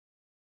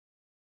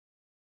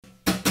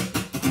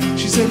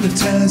She said it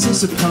tears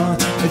us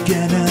apart.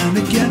 Again and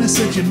again I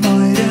said you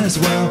might as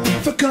well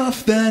fuck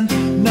off then.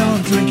 Now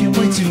I'm drinking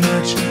way too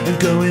much and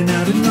going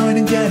out at night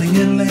and getting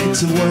in late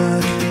to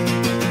work.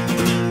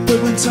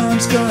 But when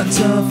times got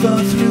tough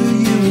I threw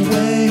you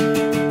away.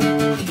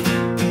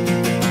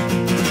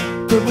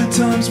 But when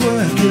times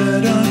were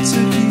good I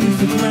took you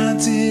for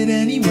granted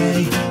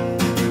anyway.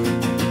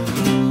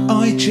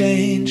 I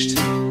changed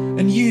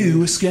and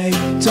you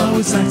escaped. I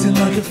was acting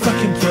like a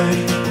fucking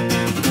prick.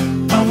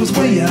 I was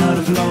way out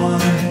of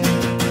line.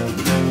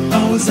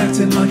 I was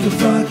acting like a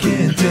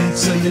fucking dick.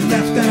 So you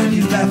left and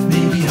you left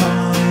me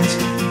behind.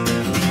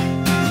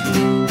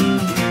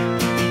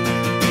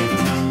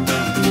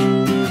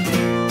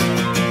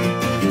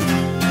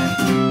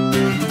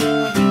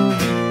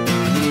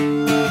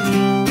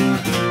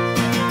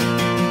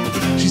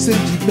 She said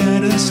you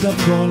better stop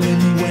calling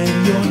me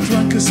when you're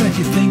drunk. I said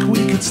you think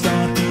we could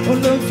start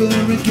all over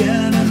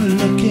again. And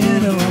the look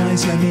in her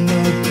eyes let me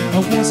know I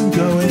wasn't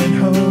going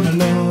home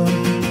alone.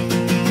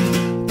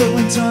 But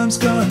when times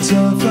got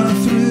tough I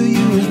threw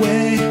you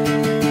away.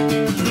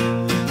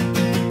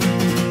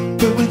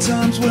 But when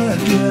times were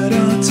good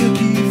I took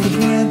you for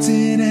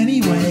granted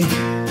anyway.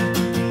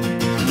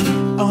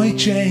 I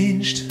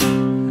changed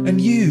and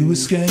you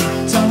escaped.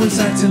 I was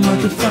acting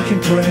like a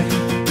fucking prick.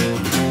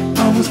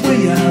 I was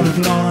way out of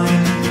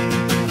line.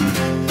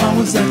 I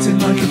was acting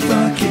like a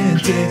fucking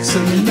dick. So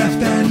you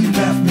left and you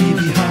left me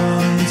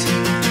behind.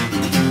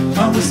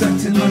 I was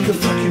acting like a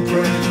fucking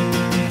prick.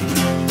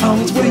 I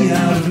was way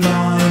out of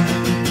line.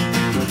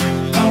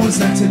 I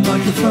was acting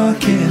like a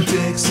fucking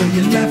dick. So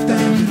you left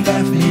and you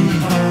left me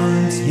behind.